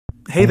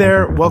Hey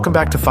there, welcome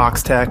back to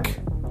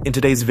Foxtecc. In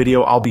today's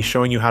video, I'll be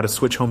showing you how to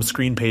switch home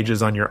screen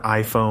pages on your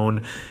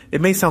iPhone.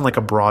 It may sound like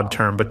a broad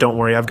term, but don't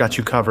worry, I've got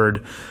you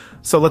covered.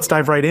 So let's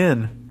dive right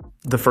in.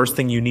 The first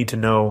thing you need to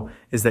know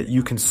is that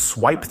you can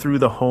swipe through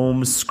the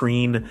home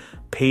screen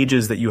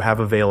pages that you have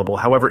available.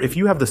 However, if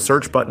you have the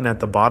search button at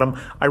the bottom,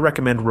 I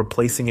recommend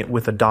replacing it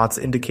with a dots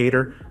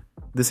indicator.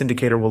 This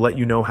indicator will let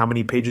you know how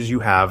many pages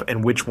you have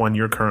and which one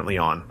you're currently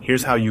on.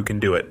 Here's how you can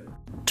do it.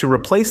 To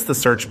replace the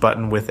search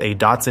button with a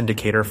dots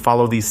indicator,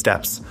 follow these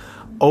steps.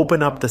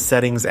 Open up the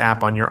Settings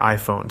app on your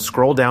iPhone.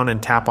 Scroll down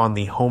and tap on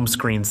the Home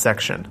Screen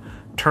section.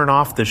 Turn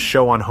off the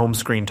Show on Home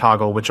Screen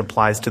toggle, which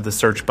applies to the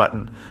search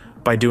button.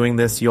 By doing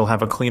this, you'll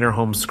have a cleaner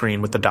home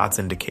screen with the dots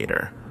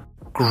indicator.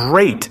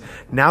 Great!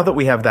 Now that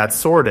we have that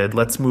sorted,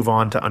 let's move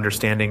on to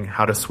understanding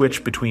how to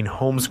switch between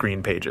home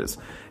screen pages.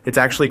 It's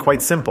actually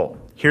quite simple.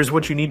 Here's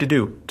what you need to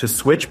do. To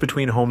switch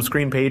between home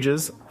screen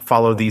pages,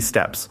 follow these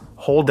steps.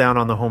 Hold down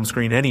on the home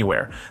screen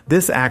anywhere.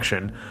 This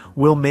action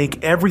will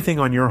make everything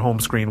on your home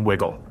screen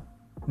wiggle.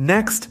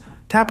 Next,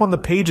 tap on the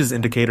Pages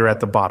indicator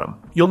at the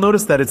bottom. You'll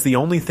notice that it's the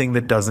only thing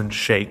that doesn't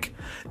shake.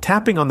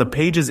 Tapping on the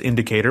Pages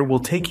indicator will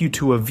take you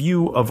to a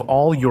view of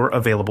all your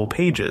available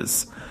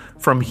pages.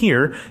 From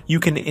here, you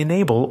can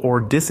enable or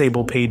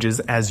disable pages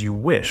as you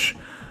wish.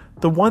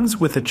 The ones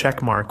with a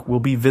check mark will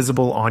be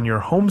visible on your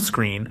home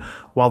screen,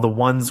 while the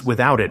ones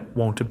without it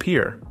won't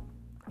appear.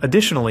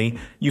 Additionally,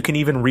 you can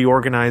even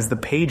reorganize the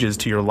pages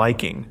to your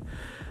liking.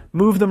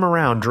 Move them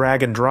around,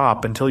 drag and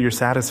drop until you're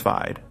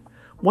satisfied.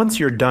 Once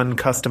you're done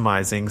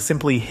customizing,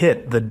 simply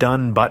hit the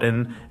Done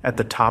button at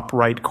the top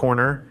right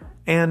corner,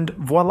 and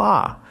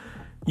voila!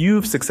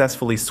 You've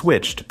successfully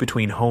switched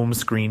between home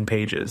screen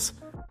pages.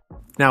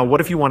 Now,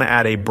 what if you want to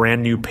add a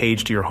brand new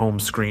page to your home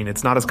screen?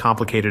 It's not as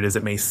complicated as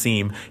it may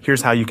seem.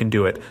 Here's how you can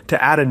do it.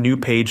 To add a new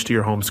page to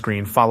your home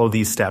screen, follow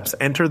these steps.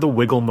 Enter the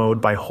wiggle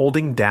mode by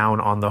holding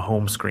down on the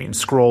home screen.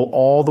 Scroll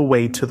all the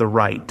way to the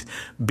right,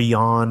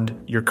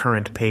 beyond your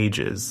current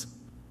pages.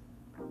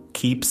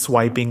 Keep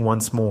swiping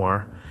once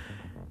more,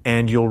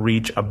 and you'll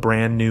reach a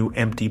brand new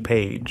empty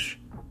page.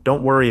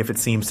 Don't worry if it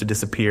seems to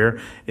disappear.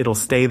 It'll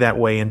stay that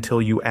way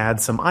until you add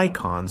some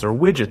icons or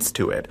widgets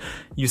to it.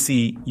 You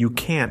see, you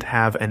can't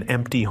have an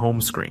empty home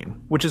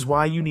screen, which is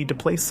why you need to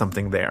place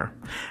something there.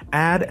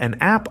 Add an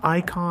app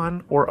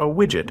icon or a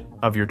widget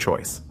of your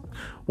choice.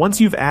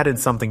 Once you've added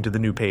something to the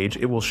new page,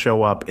 it will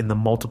show up in the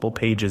Multiple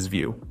Pages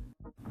view.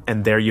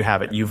 And there you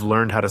have it. You've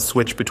learned how to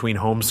switch between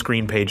home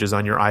screen pages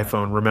on your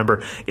iPhone.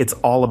 Remember, it's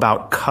all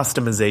about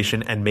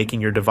customization and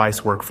making your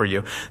device work for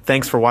you.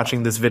 Thanks for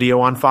watching this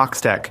video on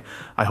Foxtecc.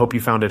 I hope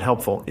you found it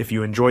helpful. If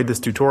you enjoyed this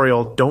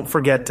tutorial, don't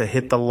forget to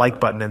hit the like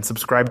button and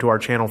subscribe to our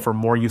channel for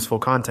more useful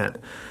content.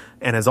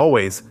 And as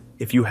always,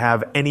 if you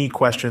have any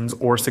questions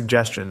or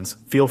suggestions,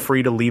 feel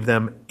free to leave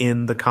them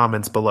in the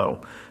comments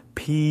below.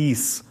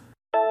 Peace.